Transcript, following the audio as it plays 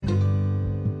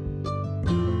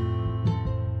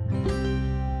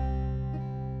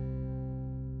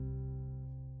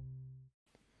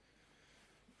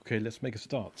Okay, let's make a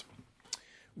start.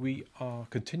 We are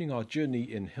continuing our journey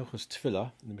in Hilchos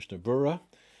Tefillah in the Mishnah Berurah,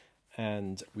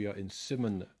 and we are in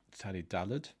Siman Tzadi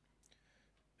Daled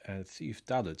and Sif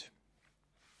Daled.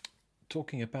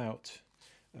 Talking about,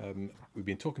 we've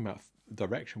been talking about the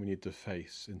direction we need to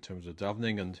face in terms of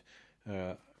davening and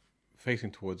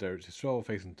facing towards Eretz Yisrael,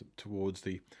 facing towards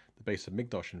the base of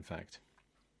Mikdash, in fact.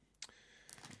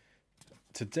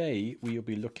 Today we will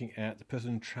be looking at the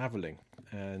person travelling,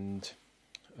 and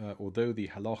although the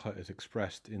halacha is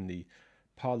expressed in the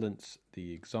parlance,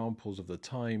 the examples of the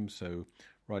time, so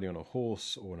riding on a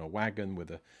horse or in a wagon with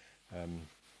a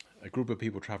group of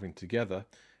people travelling together,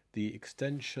 the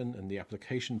extension and the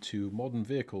application to modern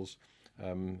vehicles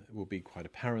will be quite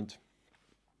apparent.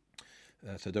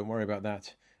 So don't worry about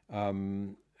that.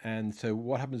 And so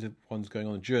what happens if one's going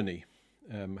on a journey?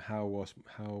 How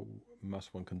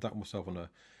must one conduct oneself on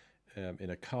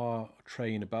in a car,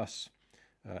 train, a bus,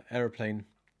 aeroplane?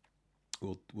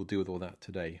 We'll deal with all that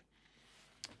today.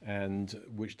 And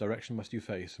which direction must you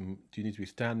face? And do you need to be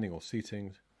standing or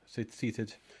seated?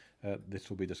 This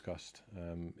will be discussed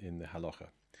in the halacha.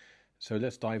 So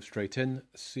let's dive straight in.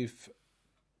 Sif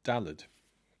Daled.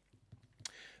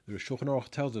 The Shulchan Aruch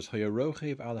tells us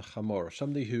Hayarochev ala chamor,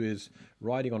 somebody who is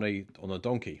riding on a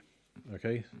donkey.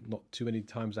 Okay, not too many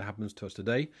times that happens to us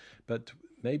today, but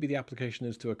maybe the application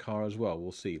is to a car as well.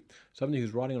 We'll see. Somebody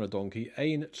who's riding on a donkey,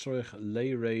 ein tzorich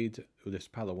leireid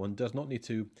ulispala. One does not need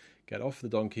to get off the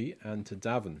donkey and to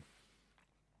daven.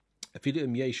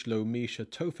 Even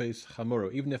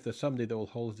if there's somebody that will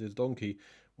hold his donkey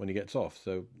when he gets off,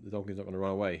 so the donkey's not going to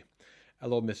run away.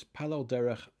 Elo mispalal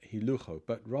derech hilucho,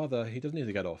 but rather he doesn't need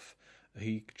to get off.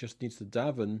 He just needs to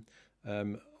daven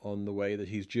on the way that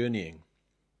he's journeying.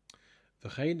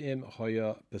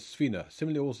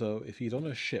 Similarly also, if he's on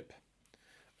a ship,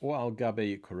 or al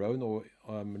gabe koron, or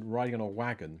riding on a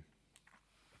wagon,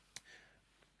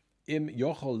 im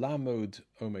yochol lamod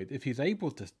omed, if he's able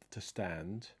to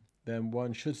stand, then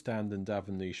one should stand and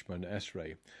daven the Shemona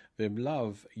Esrei. Vim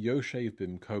lav yoshev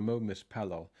bim komo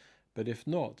mispalal. But if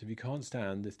not, if he can't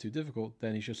stand, it's too difficult,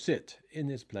 then he should sit in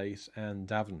his place and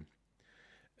daven.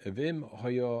 Vim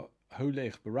hoya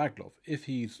holech beraglov, if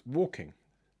he's walking,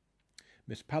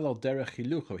 mispalal derech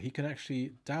hilucho, he can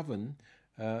actually daven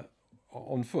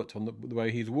on foot, on the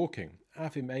way he's walking.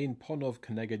 Afim ein ponov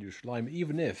keneged Yerushalayim,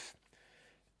 even if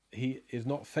he is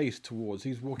not faced towards,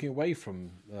 he's walking away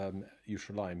from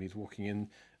Yerushalayim, he's walking in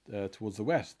towards the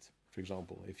west, for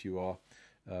example. If you are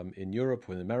in Europe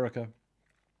or in America,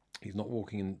 he's not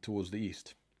walking in towards the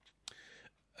east.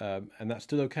 And that's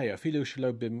still okay. Afilu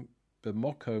shelo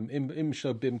b'mokom im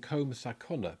shelo b'mkom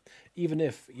sakona. Even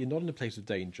if you're not in a place of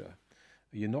danger,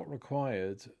 you're not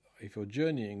required, if you're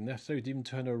journeying, necessarily to even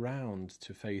turn around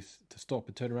to stop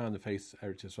and turn around and face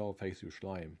Eretz Yisrael, face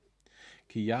Yerushalayim.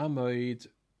 Ki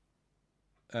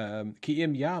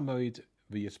im yamoid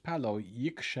v'yispalo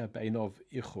yikshe beinov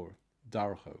ichur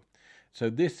darcho. So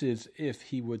this is, if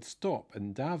he would stop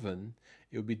and daven,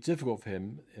 it would be difficult for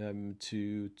him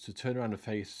to turn around and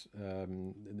face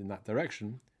in that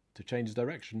direction, to change his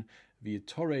direction.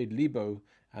 V'yitored libo,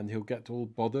 and he'll get all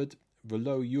bothered.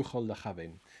 V'lo yuchol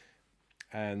lechavin,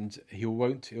 and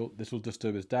this will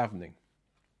disturb his davening.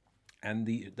 And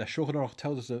the Shulchan Aruch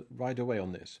tells us right away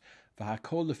on this.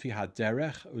 V'hakol lefi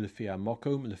haderech ulefi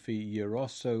hamokom lefi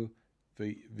yiroso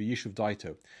v'yishuv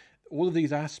daito. All of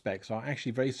these aspects are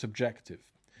actually very subjective.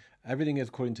 Everything is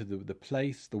according to the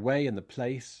place, the way and the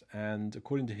place, and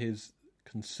according to his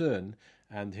concern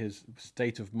and his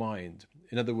state of mind.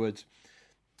 In other words,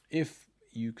 if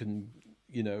you can,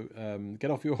 get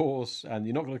off your horse and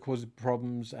you're not going to cause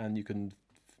problems, and you can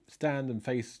stand and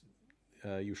face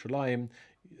Yerushalayim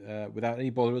without any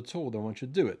bother at all, then one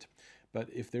should do it. But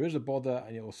if there is a bother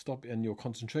and it will stop and your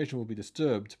concentration will be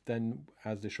disturbed, then,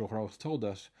 as the Shulchan Aruch told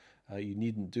us, you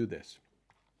needn't do this.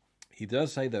 He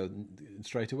does say, though,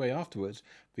 straight away afterwards,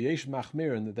 v'yesh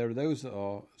machmirin, that there are those that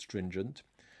are stringent,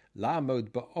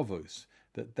 la'amod ba'ovos,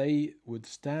 that they would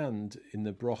stand in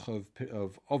the broch of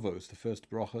ovos, the first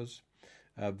brochas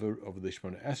of the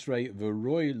Shemona Esrei,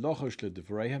 v'roi lochosh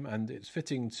l'divreihem, and it's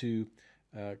fitting to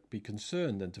be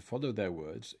concerned and to follow their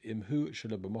words, imhu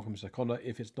shelo b'mokum sakona,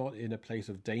 if it's not in a place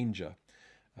of danger,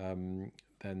 then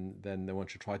one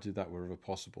should try to do that wherever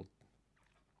possible.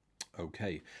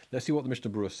 Okay, let's see what the Mishnah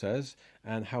Berurah says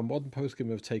and how modern poskim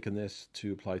have taken this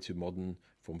to apply to modern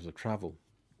forms of travel.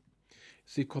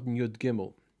 Sivkot Yud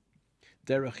Gimel,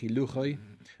 derech hiluchoi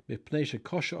mipnei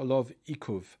shekosha olav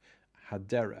ikuv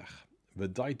haderech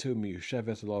v'daito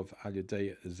miyusheves olav al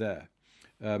yedei zeh.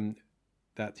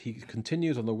 that he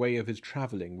continues on the way of his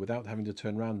traveling without having to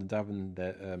turn around and daven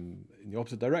in the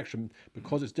opposite direction,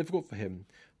 because it's difficult for him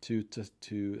to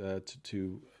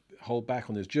hold back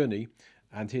on his journey,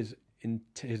 and his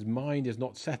mind is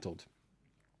not settled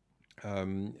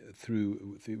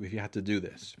through if he had to do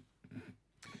this.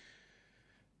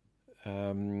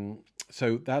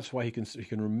 So that's why he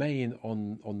can remain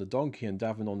on the donkey and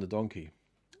daven on the donkey.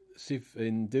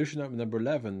 In Deuteronomy number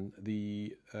 11,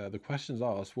 the question is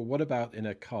asked, well, what about in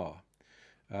a car?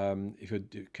 Can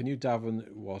you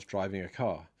daven whilst driving a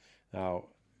car? Now,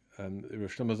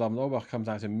 Rosh Shlomo Zalman Auerbach comes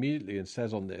out immediately and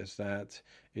says on this that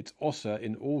it's also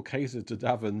in all cases to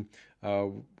daven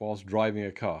whilst driving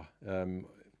a car.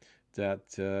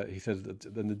 He says that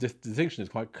then the distinction is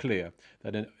quite clear,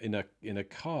 that in a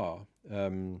car,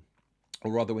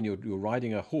 or rather when you're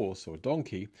riding a horse or a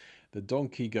donkey, the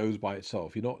donkey goes by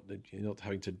itself. You're not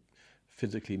having to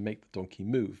physically make the donkey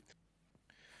move,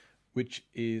 which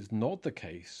is not the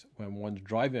case when one's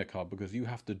driving a car, because you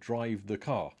have to drive the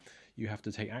car. You have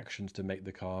to take actions to make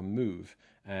the car move,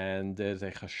 and there's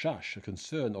a chashash, a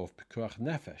concern of pikuach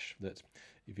nefesh, that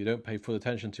if you don't pay full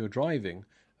attention to your driving,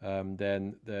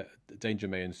 then the danger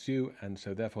may ensue, and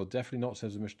so therefore definitely not,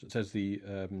 says the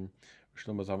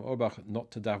Shlomo Zalman Auerbach,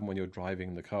 not to daven when you're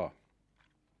driving the car.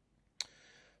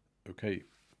 Okay.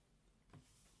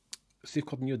 Sif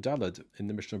Kotten Yodalad in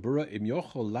the Mishnah Berurah, Im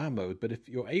Yochol Lamod, but if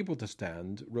you're able to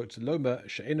stand, Rotz Loma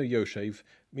She'eno Yoshev,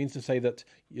 means to say that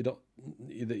you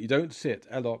don't sit,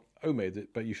 Elo Omed,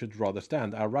 but you should rather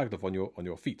stand, Al Ragdov, on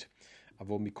your feet.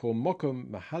 Avol Mikol Mokum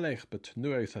Mahalech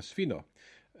Betnuei Sasfino.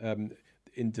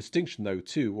 In distinction, though,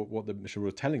 too, what the Mishnah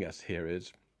is telling us here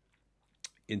is,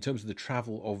 in terms of the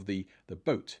travel of the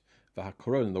boat,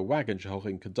 Vahakoron, the wagon,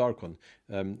 Shehorin Kedarkon,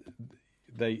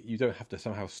 you don't have to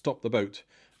somehow stop the boat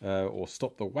or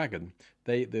stop the wagon.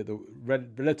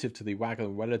 Relative to the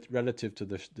wagon, relative to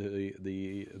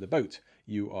the boat,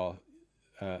 you are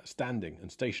standing and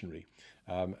stationary.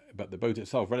 But the boat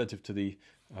itself, relative to the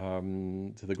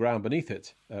ground beneath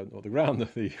it, or the ground,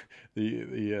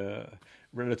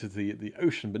 relative to the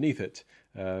ocean beneath it,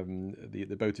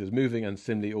 the boat is moving, and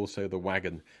similarly also the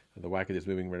wagon. The wagon is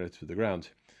moving relative to the ground.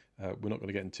 We're not going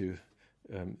to get into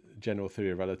general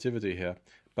theory of relativity here,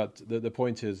 but the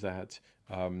point is that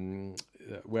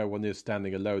where one is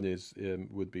standing alone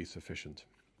would be sufficient.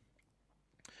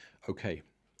 Okay,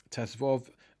 Tesvov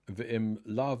v'im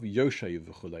lav yoshev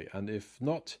v'chulei, and if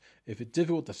it's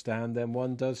difficult to stand, then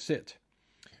one does sit.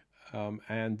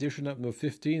 And Deuteronomy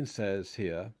 15 says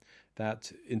here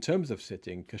that in terms of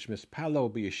sitting, kashmis palo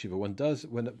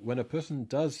b'yeshiva, when a person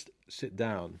does sit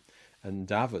down and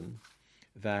daven,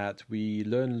 that we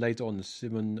learn later on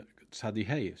Simon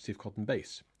Tzadihei, Sif Cotton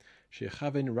Base,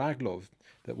 Shechavin Raglov,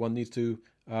 that one needs to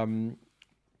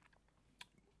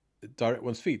direct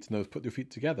one's feet, put your feet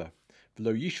together.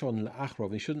 V'lo yishon la'achrov,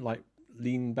 and he shouldn't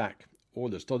lean back, or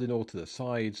the stodin, or to the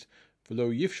sides.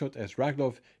 V'lo yifshot es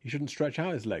raglov, he shouldn't stretch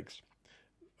out his legs.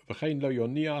 V'chein lo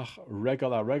yoniach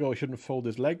regal a regal, he shouldn't fold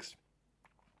his legs.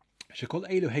 Shekol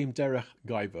Eloheim derech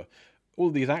gaiva. All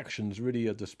these actions really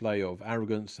a display of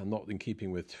arrogance and not in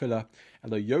keeping with tefillah.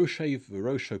 Elo yoshev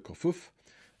v'rosho kofuf.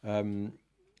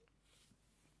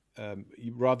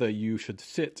 Rather, you should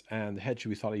sit and the head should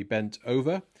be slightly bent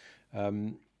over,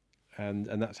 and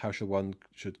that's how one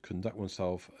should conduct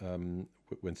oneself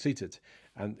when seated.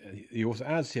 And he also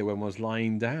adds here, when one's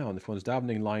lying down, if one's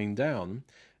davening lying down,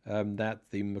 that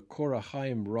the Makor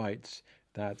HaChaim writes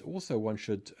that also one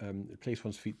should place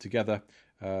one's feet together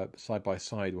side by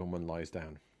side when one lies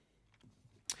down.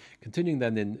 Continuing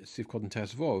then in Sivkot and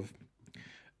Tesvov,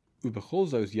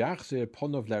 Ubecholzos Yachzir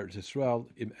Ponov L'Eretz Yisrael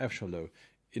im Efshalo.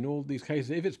 In all these cases,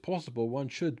 if it's possible, one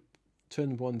should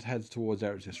turn one's head towards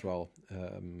Eretz Yisrael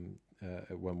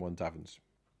when one davens.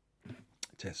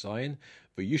 Tesayin,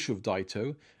 V'yishuv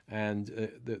Daito, and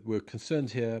we're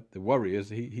concerned here, the worry is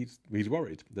he's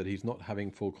worried that he's not having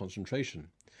full concentration.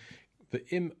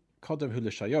 V'im Kodem Hu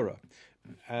L'Shayora.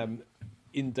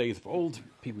 In days of old,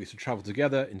 people used to travel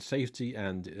together in safety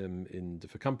and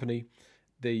for company.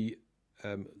 They,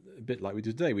 a bit like we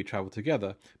do today, we travel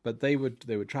together, but they would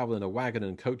travel in a wagon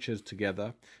and coaches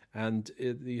together. And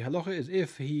the halacha is,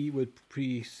 if he would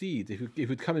precede, if he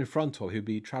would come in front of, he would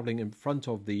be traveling in front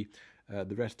of the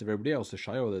rest of everybody else, the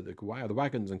shayor, the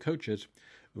wagons and coaches.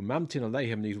 Umamtin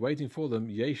aleihim, and he's waiting for them.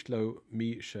 Yeshlo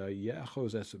mi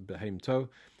sheyachos es behemto,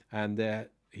 and there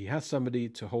he has somebody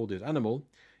to hold his animal.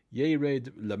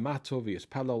 Yered lamato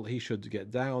v'yispalal, he should get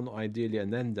down ideally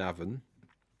and then daven.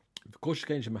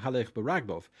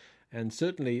 And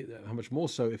certainly, how much more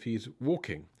so if he's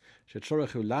walking.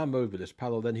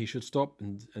 Then he should stop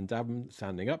and daven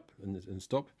standing up and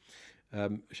stop.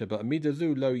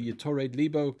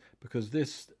 Because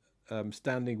this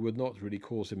standing would not really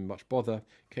cause him much bother.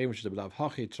 Because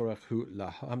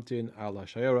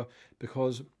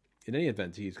in any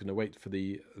event, he's going to wait for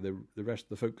the rest of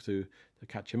the folk to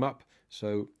catch him up,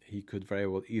 so he could very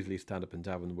well easily stand up and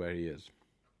daven where he is.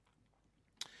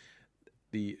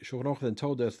 The Shulchan Aruch then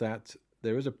told us that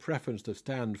there is a preference to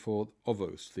stand for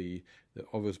Ovos, the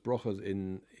Ovos brachas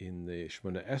in the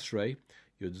Shemona Esrei,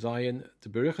 Yud Zayin, the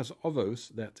Berichas Ovos,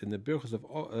 that in the Berichas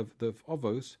of the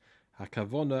Ovos,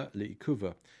 Hakavona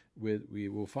Le'ikuva. We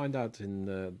will find out in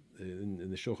the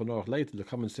Shulchan Aruch later, the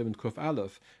common Simon Kuf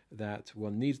Aleph, that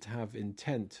one needs to have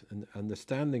intent and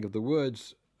understanding of the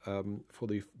words for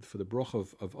the broch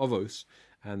of Ovos,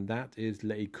 and that is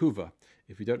Le'ikuva.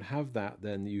 If you don't have that,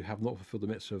 then you have not fulfilled the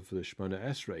mitzvah of the Shemona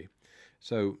Esrei.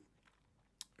 So,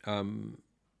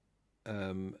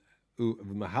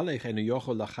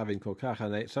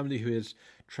 somebody who is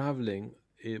traveling,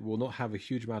 it will not have a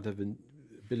huge amount of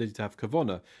ability to have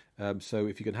kavona. So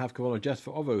if you can have kavona just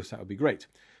for ovos, that would be great.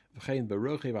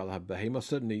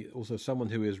 Certainly, also someone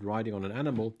who is riding on an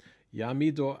animal,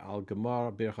 yamido al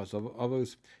gemar birchas of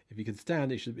ovos. If you can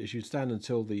stand, it should stand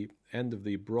until the end of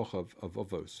the broch of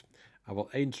ovos. Aval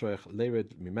ein troich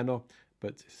lered mimeno.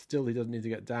 But still, he doesn't need to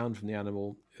get down from the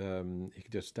animal. He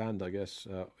can just stand, I guess,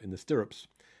 in the stirrups.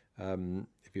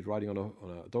 If he's riding on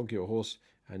a donkey or horse,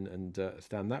 and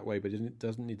stand that way, but he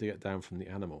doesn't need to get down from the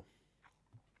animal.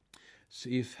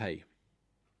 Seif Hey.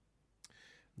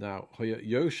 Now,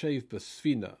 Yoshev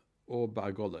Basfina or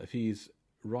Bagola, if he's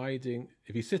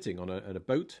sitting on a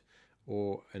boat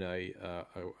or in a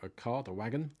cart, a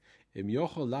wagon, Im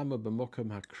Yochel Lama B'Mokum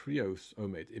HaKrios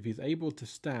Omed, if he's able to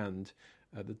stand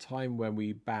at the time when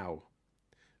we bow,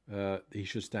 he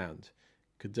should stand.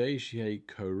 Kadesh Yeh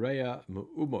Korea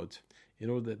Mu'umod, in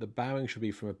order that the bowing should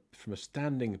be from a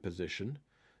standing position.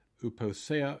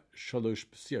 Uposea Shalosh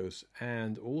Psios,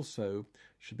 and also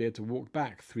should be able to walk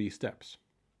back 3 steps.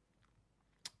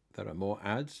 There are more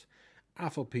adds.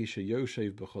 Afal Pisha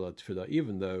Yoshev B'Chol Tefillah,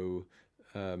 even though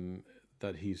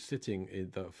that he's sitting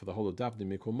for the whole of davening,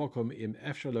 Mikol Mokom Im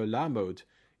Efshalo Lamod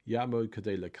Yamod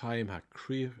Kadei Lekayim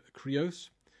HaKrios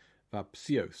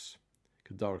VaPsios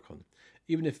Kedarkon.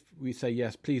 Even if we say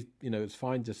yes, please, it's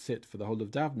fine to sit for the whole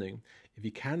of davening. If he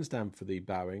can stand for the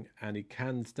bowing and he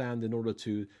can stand in order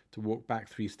to walk back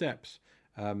 3 steps,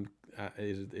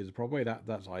 is a proper way.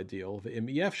 That's ideal.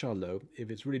 If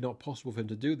it's really not possible for him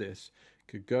to do this,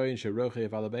 could go in sheroche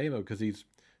of alabama, because he's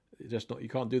just not. You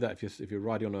can't do that if you're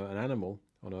riding on an animal,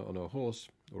 on a horse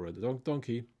or a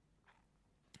donkey.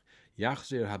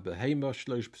 Yachzir habehema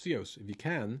shlosh psios. If he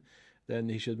can, then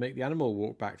he should make the animal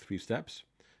walk back 3 steps.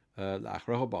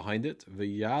 Behind it, and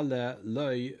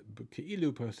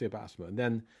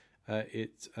then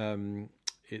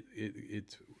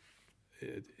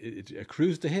it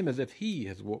accrues to him as if he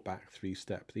has walked back 3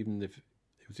 steps, even if it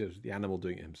was just the animal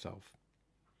doing it himself.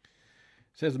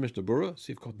 Says the Mishnah Berurah,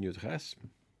 Sif Kotten Yud Ches,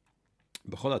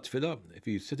 B'chol HaTfilah, if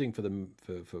he's sitting for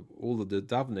all of the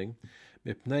davening,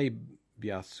 Mipnei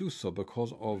Biasuso,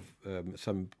 because of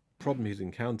some problem he's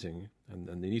encountering,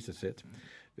 and he needs to sit.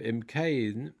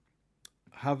 Imkain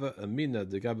Hava Amina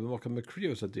the Gabamoka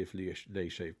Makrios Adif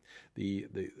Leishev.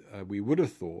 We would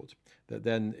have thought that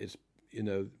then it's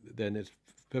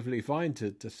perfectly fine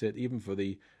to sit even for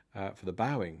the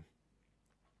bowing.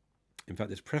 In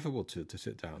fact, it's preferable to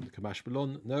sit down. Kamash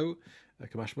Malon, no.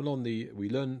 Kamash Malon, we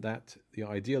learn that the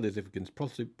ideal is if we can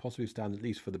possibly stand at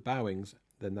least for the bowings,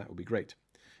 then that would be great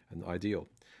and ideal.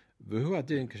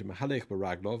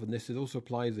 And this also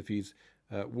applies if he's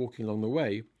walking along the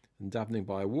way and davening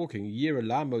by walking.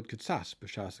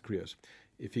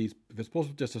 If it's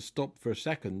possible just to stop for a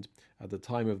second at the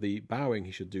time of the bowing,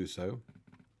 he should do so.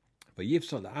 And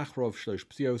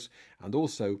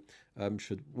also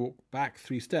should walk back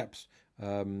 3 steps,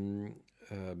 either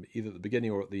at the beginning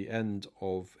or at the end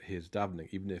of his davening,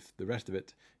 even if the rest of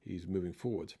it he's moving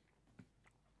forward.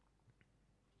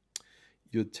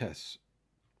 Yud Tes.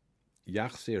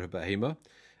 Yachsir behema.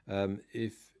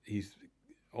 If he's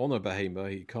on a behema,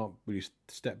 he can't really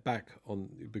step back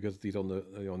because he's on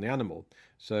the animal.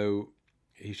 So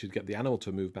he should get the animal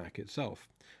to move back itself.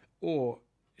 Or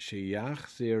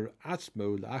sheyachsir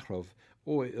atzmo la'achrov.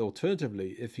 Or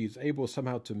alternatively, if he's able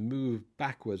somehow to move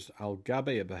backwards al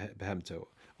gabe behemto,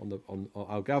 on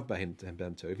al gav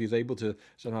behemto, if he's able to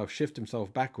somehow shift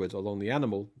himself backwards along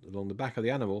the back of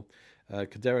the animal,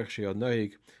 kaderech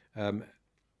she'anohig.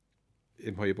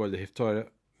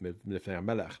 If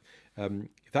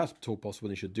that's at all possible,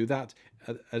 then he should do that,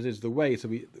 as is the way.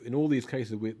 So in all these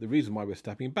cases, the reason why we're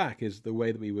stepping back is the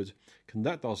way that we would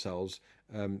conduct ourselves,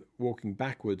 walking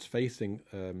backwards, facing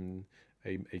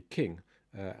a king,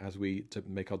 as we to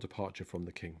make our departure from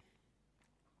the king.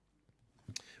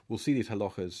 We'll see these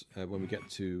halachas when we get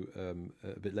to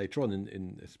a bit later on,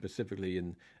 in specifically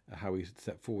in how we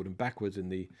step forward and backwards in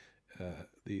the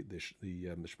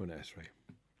Shmona Esrei.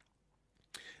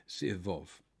 Si'vov.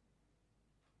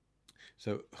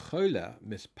 So chola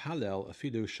mispalel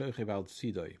afilu shochev al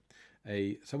tzidoi.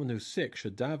 Someone who's sick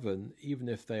should daven even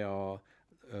if they are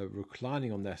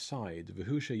reclining on their side.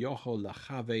 V'husha yochol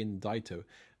lachavein daito.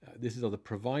 This is the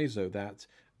proviso that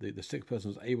the sick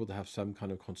person is able to have some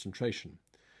kind of concentration.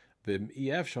 V'im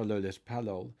efshar lo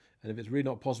lispalel, and if it's really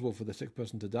not possible for the sick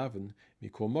person to daven,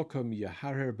 mikol mokom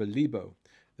yaharer belibo,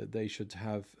 that they should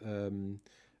have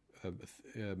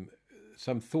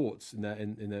some thoughts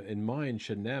in mind.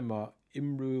 Shenema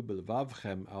imru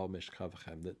belvavchem al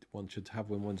mishkavchem, that one should have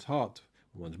in one's heart,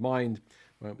 one's mind,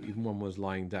 even when one's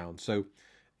lying down. So,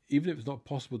 even if it's not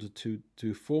possible to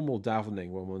do formal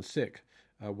davening when one's sick,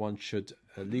 one should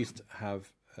at least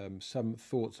have some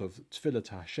thoughts of tefillah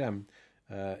to Hashem,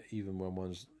 even when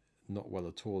one's not well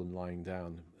at all and lying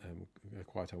down,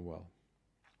 quite unwell.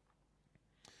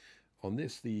 On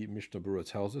this, the Mishnah Berurah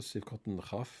tells us, Sivkot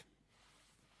Chaf,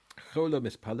 Chola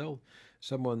mispalel,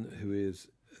 someone who is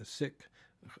sick,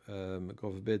 God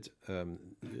forbid, and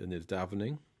is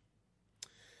davening.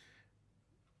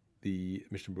 The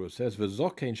Mishnah Berurah says,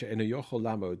 V'zokein she'enu yochol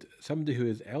lamod, somebody who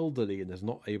is elderly and is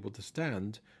not able to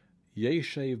stand,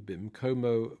 Yeshev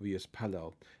bimkomo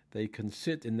v'yispalel, they can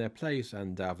sit in their place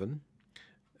and daven.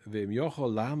 V'im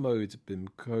yochol lamod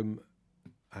bimkom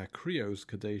akrios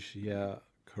kadesh ya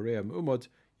koream umod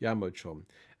yamod shom.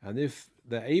 And if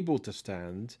they're able to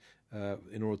stand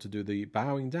in order to do the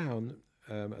bowing down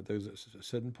at those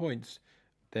certain points,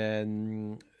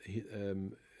 then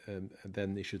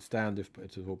they should stand if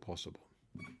it's at all possible.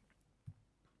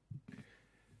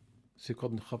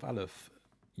 Sikod Chav Aleph,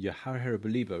 Yaharher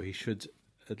Belibo, he should,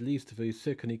 at least if he's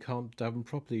sick and he can't daven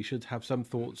properly, he should have some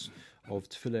thoughts of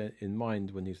tefillah in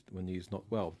mind when he's not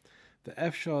well. The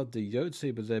Efshar de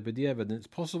Yotze B'zeh B'diavad, and it's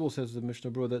possible, says the Mishnah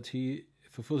Berurah, that he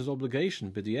fulfills his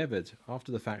obligation B'diavad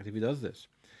after the fact if he does this.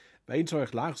 And so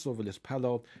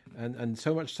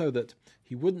much so that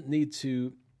he wouldn't need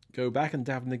to go back and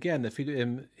daven again,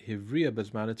 even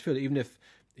if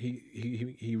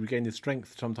he regained his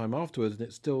strength sometime afterwards, and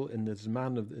it's still in the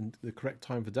zman in the correct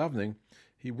time for davening,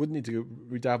 he wouldn't need to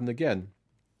redaven again.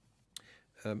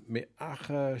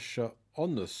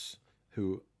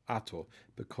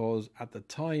 Because at the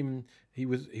time he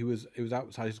was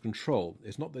outside his control.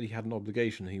 It's not that he had an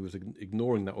obligation; he was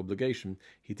ignoring that obligation.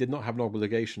 He did not have an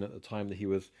obligation at the time that he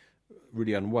was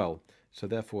really unwell, so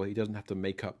therefore he doesn't have to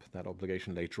make up that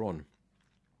obligation later on.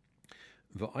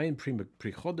 V'ayin pri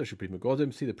chodesh pri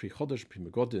megodim, see the pri chodesh pri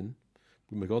megodim.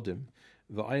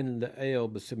 V'ayin le'el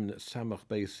b'simin samach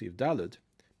beisiv dalad,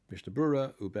 Mishnah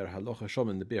Berurah uber halacha shom,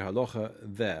 in the bir halacha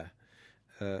there.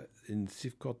 In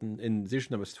Zish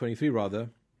number 23, rather,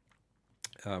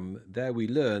 there we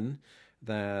learn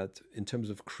that in terms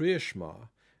of Kriya Shema,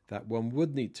 that one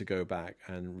would need to go back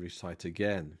and recite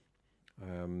again.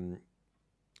 And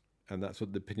that's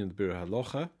what the opinion of the Bir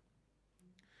Halacha.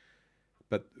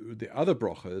 But the other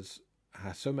brachas,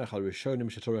 Hasomech al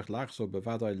Rishonim shetorech lachzor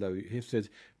bevadai lo hifsid,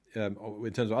 in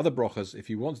terms of other brachas, if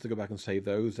he wants to go back and say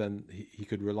those, then he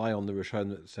could rely on the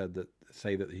Rishon that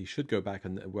say that he should go back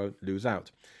and won't lose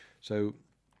out. So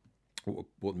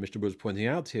what Mishnah Berurah is pointing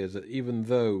out here is that even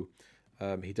though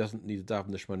he doesn't need to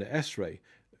daven the Shmona Esrei,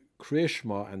 Kriya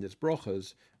Shema and its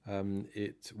brachas,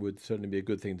 it would certainly be a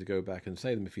good thing to go back and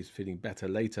say them if he's feeling better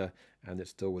later and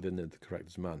it's still within the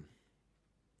correct zman.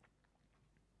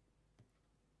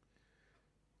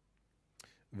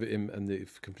 And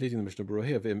completing the Mishnah Berurah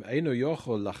here,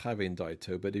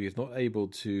 but if he's not able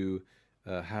to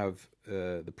have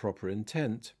the proper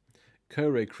intent,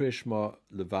 Kore Krishma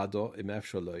Levado im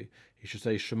Efshaloi, he should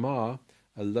say Shema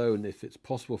alone if it's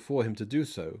possible for him to do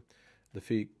so.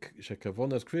 Lefi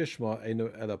Shekavonas Krishma Eno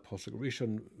Ela Posuk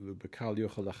Rishon Bekal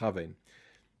Yochel Lachavein.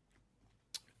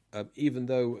 Even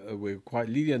though we're quite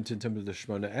lenient in terms of the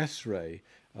Shmona Esrei,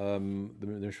 the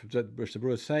Mishnah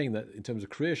Berurah is saying that in terms of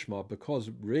Kriya Shema, because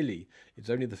really it's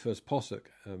only the first posuk,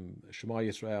 Shema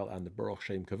Yisrael and the Baruch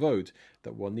Shem Kavod,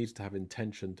 that one needs to have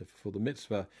intention to fulfill the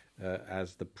mitzvah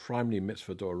as the primary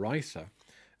mitzvah d'oraisa.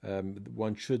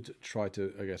 One should try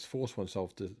to, I guess, force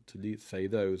oneself to say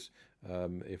those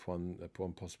if one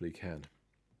possibly can.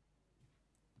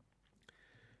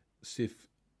 Sif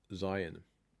Zion.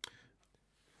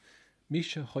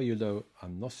 Misha hoyulo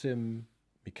anosim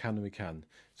mikan.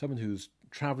 Someone who's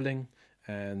traveling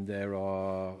and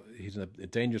he's in a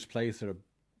dangerous place. There are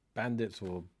bandits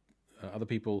or other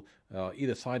people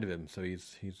either side of him, so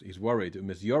he's worried.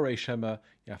 Umis yore shema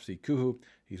yafsi kuhu.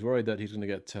 He's worried that he's going to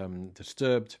get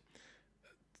disturbed.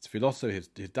 Tfiloso, his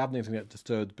davening is going to get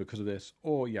disturbed because of this,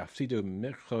 or yafsidu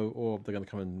mircho, or they're going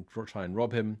to come and try and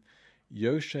rob him.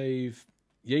 Yeshev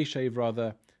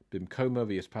rather bimkoma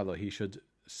v'yispalo. He should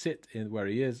sit in where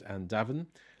he is and daven.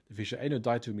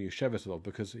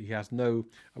 Because he has no.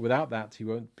 Without that, he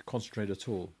won't concentrate at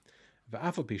all.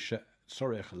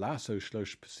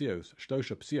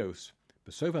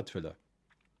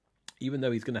 Even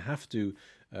though he's going to have to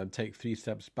take 3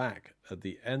 steps back at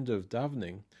the end of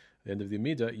davening, the end of the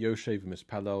Amida, Yoshev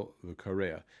mispalo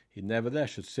v'korea. He nevertheless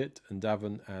should sit and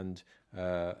daven and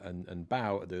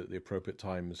bow at the appropriate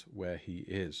times where he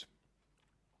is.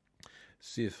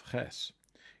 Sif ches.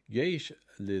 Yesh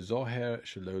lizoher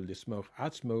shelo lismoch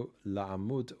atzmo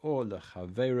la'amud or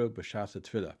lechavero b'shas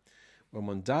tefillah. When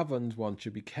one davens, one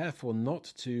should be careful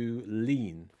not to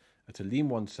lean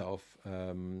oneself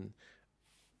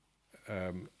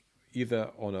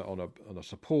either on a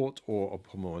support or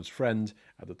upon one's friend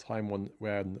at the time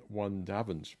when one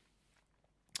davens.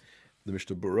 The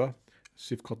Mishnah Berurah,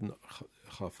 Sifkoten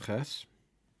Chavches,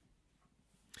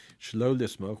 Shelo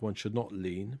lismoch, one should not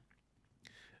lean.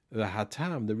 The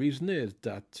hatam, the reason is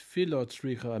that tefillah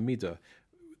tzricha amida.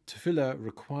 Tefillah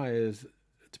requires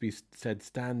to be said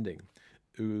standing.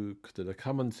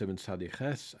 U'k'delakaman siman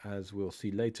sadiches, as we'll see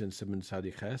later in siman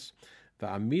sadiches. The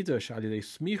amida shalidei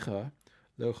smicha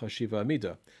lo chashiva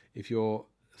amida. If you're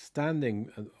standing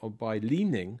by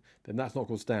leaning, then that's not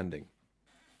called standing.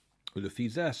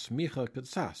 U'lefizeh smicha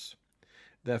katsas.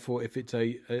 Therefore, if it's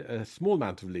a small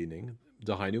amount of leaning,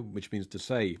 dahainu, which means to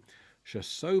say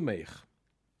shesomech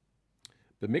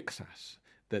b'mixas,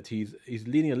 that he's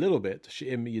leaning a little bit.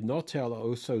 She'im yinotel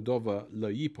oso dova lo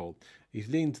yipol. He's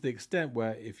leaning to the extent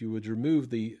where if you would remove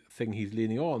the thing he's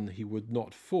leaning on, he would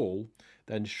not fall.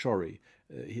 Then shori,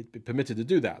 he'd be permitted to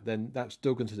do that. Then that's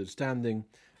still considered standing,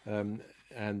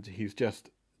 and he's just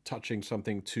touching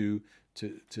something to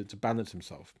balance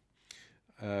himself,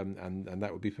 and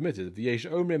that would be permitted. V'yesh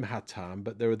omrim hatam,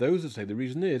 but there are those that say the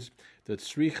reason is that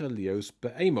sricha lios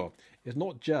be'emo. It's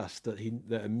not just that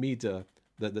a mida.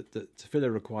 That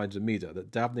tefillah requires a midah,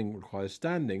 that davening requires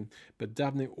standing, but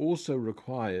davening also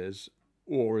requires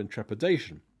awe and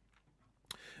trepidation.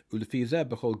 Ulefizeh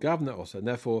b'chol gavna also, and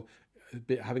therefore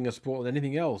having a support on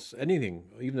anything else,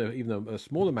 even a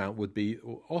small amount would be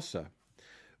osa.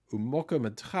 Umokom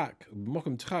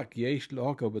tchak yesh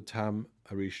lo'ako b'tam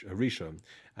harishon,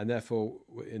 and therefore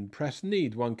in press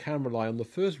need one can rely on the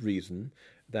first reason,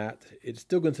 that it's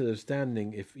still considered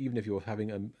standing even if you're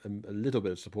having a little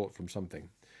bit of support from something.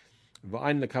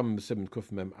 V'ayin lekam siman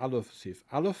kuf mem aleph sif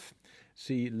aleph.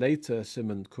 See later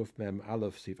siman kuf mem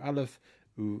aleph sif aleph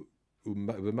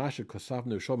u'mashet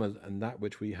kosavnu shomer, and that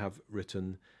which we have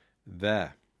written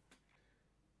there.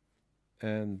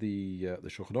 And the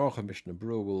Shulchan Aruch and Mishnah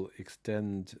Berurah will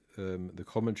extend the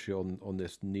commentary on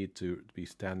this need to be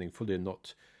standing fully and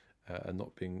not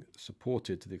being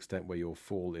supported to the extent where you'll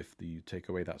fall if you take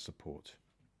away that support.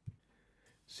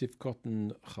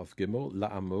 Sifkoten Chav Gimel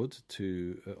la'amod,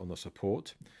 on the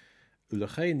support.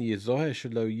 Ulechein yizohe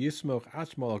shelo yismoch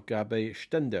atzmo gabe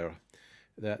stender,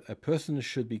 that a person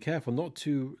should be careful not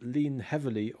to lean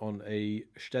heavily on a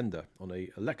stender, on a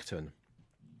lectern.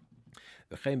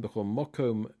 V'chein b'chol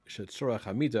mokom shetzorach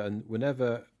hamida, and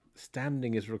whenever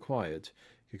standing is required,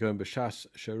 you go in b'shas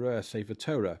shereh sefer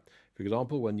Torah. For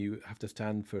example, when you have to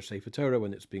stand for Sefer Torah,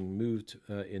 when it's being moved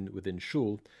within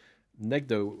shul,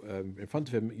 negdo, in front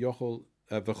of him, yochol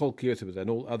v'chol kiyotibus, and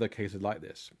all other cases like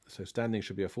this. So standing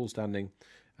should be a full standing,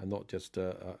 and not just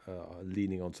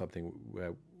leaning on something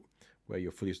where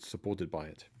you're fully supported by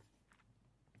it.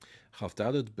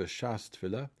 Chavdalad b'shas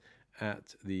tefillah,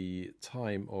 at the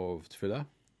time of tefillah.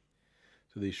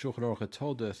 So the Shulchan Aruch had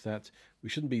told us that we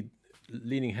shouldn't be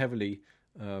leaning heavily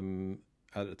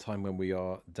at a time when we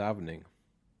are davening.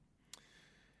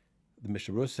 The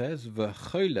Mishnah Berurah says,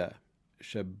 "V'choyle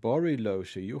shebori lo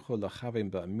sheyuchol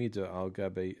lachavim ba'amida al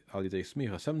gabe al yidei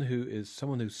smicha."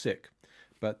 Someone who's sick,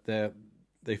 but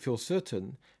they feel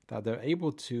certain that they're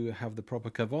able to have the proper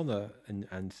kavanah and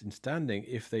in standing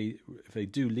if they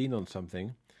do lean on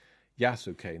something. Yes,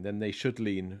 okay, then they should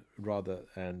lean rather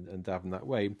and daven that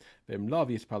way. But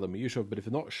if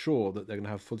they're not sure that they're going to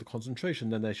have full concentration,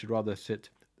 then they should rather sit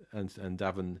and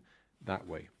daven that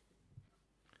way.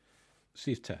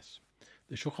 See test.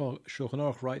 The Shulchan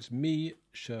Aruch writes, "Mi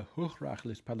shehuchrach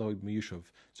lispalo miyushuv."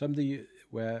 Somebody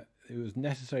where it was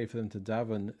necessary for them to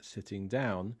daven sitting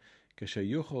down.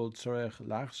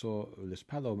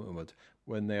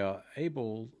 When they are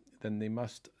able, then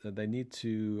they need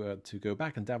to go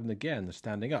back and daven again,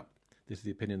 standing up. This is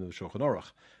the opinion of the Shulchan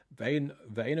Aruch.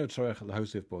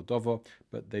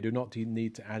 But they do not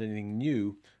need to add anything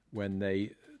new when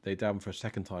they daven for a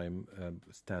second time,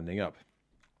 standing up.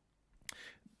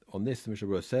 On this, the Mishnah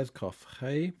Berurah says, "Kaf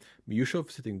Chei Miyushav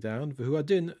sitting down, v'hu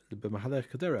adin b'mahalech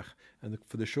kaderech." And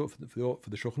for the Shulchan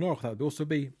Aruch, that would also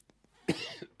be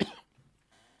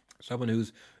someone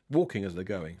who's walking as they're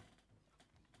going,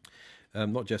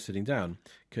 not just sitting down.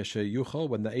 Keshe yuchal,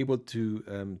 when they're able to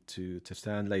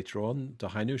stand later on,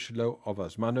 dahainu shelo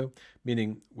avazmanu,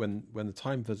 meaning when the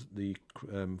time for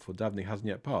davening hasn't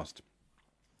yet passed.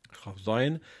 Chav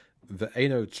zayin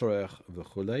ve'eno tzorech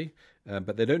v'chulei.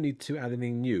 But they don't need to add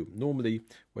anything new. Normally,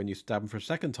 when you daven for a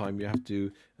second time, you have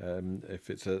to, if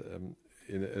it's it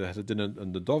has a din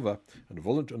and the dova and a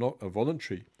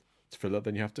voluntary tefillah,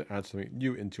 then you have to add something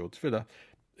new into your tefillah.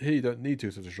 Here you don't need to,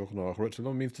 says the Shulchan Aruch. So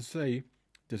that means to say,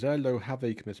 because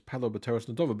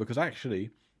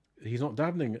actually he's not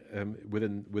davening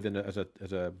within as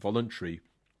a voluntary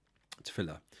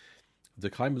tefillah. The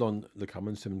Kaimlon the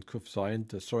common Simon Kuf Zayin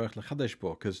the Sorech Lechadesh Bo,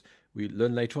 because we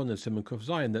learn later on in Simon Kuf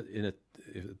Zayin that in a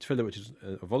tefillah which is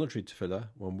a voluntary tefillah,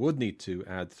 one would need to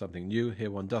add something new. Here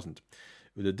one doesn't.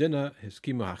 With the dinner, his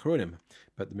schema achronim,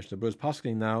 but the Mishnah Berurah is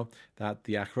passing now that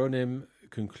the achronim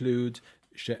conclude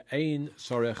she'ein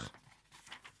sorech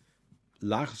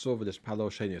lachzor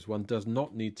v'despalo shenius. One does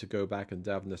not need to go back and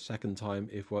daven the second time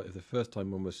if the first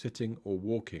time one was sitting or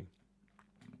walking.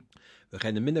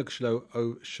 Therefore, the minhag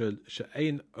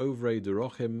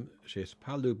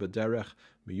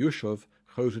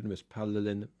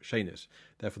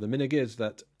is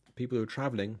that people who are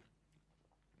traveling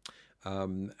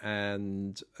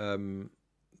and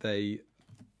they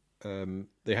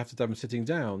have to daven sitting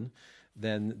down,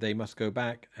 then they must go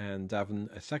back and daven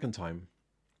a second time.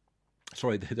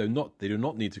 Sorry, they do not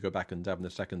need to go back and daven a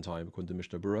second time, according to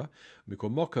Mishnah Berurah.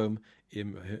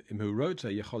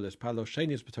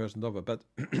 But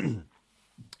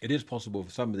it is possible for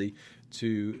somebody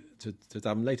to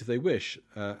daven later if they wish,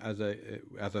 as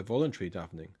a voluntary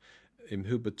davening.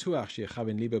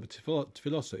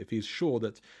 If he's sure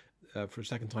that for a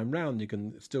second time round you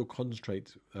can still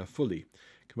concentrate fully.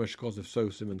 Commercial of So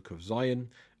Simon Kuf Zayin,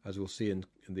 as we'll see in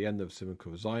the end of Simon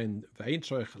Kuf Zayin,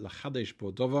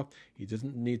 he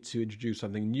doesn't need to introduce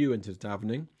something new into his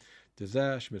davening, because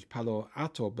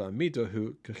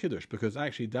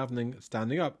actually davening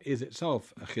standing up is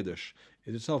itself a chiddush,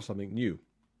 is itself something new.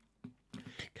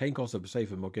 This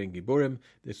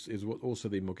is what also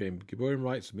the Mogen Giborim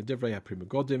writes,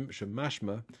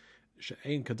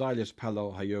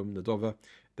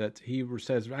 that he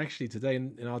says actually today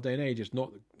in our day and age it's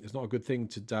not a good thing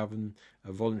to daven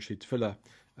a voluntary tefillah,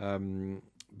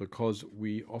 because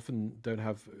we often don't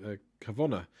have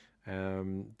kavanah,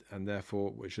 and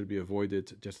therefore it should be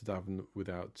avoided just to daven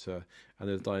without. And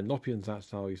as Dayan Lopians,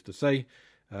 that's how he used to say,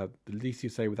 the least you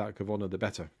say without kavanah, the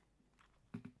better.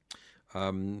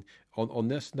 On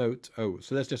this note, so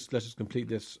let's just complete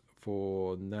this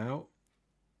for now.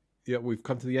 Yeah, we've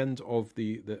come to the end of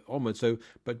the onward. So,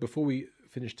 but before we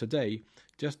finish today,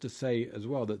 just to say as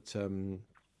well that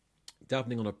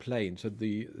davening on a plane. So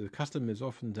the custom is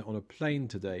often on a plane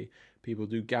today. People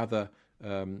do gather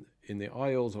in the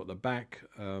aisles or at the back,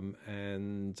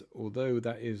 and although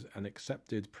that is an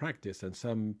accepted practice, and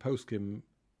some poskim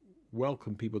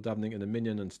welcome people davening in a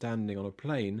minyan and standing on a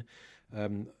plane.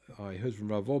 I heard from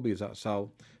Rav Volby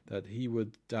Zatzal that he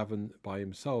would daven by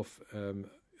himself,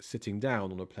 sitting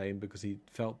down on a plane, because he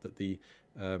felt that it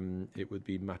would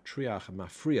be matriach and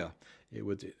mafria. It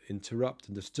would interrupt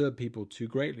and disturb people too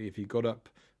greatly if he got up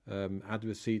out of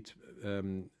his seat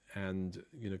and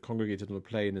congregated on a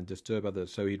plane and disturb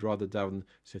others. So he'd rather daven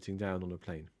sitting down on a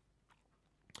plane.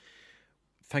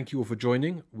 Thank you all for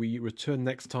joining. We return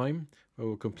next time, where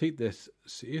we'll complete this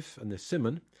Seif and this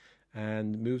Simon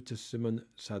and move to Simon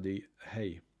Sadi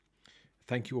Hey.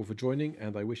 Thank you all for joining,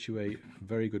 and I wish you a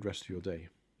very good rest of your day.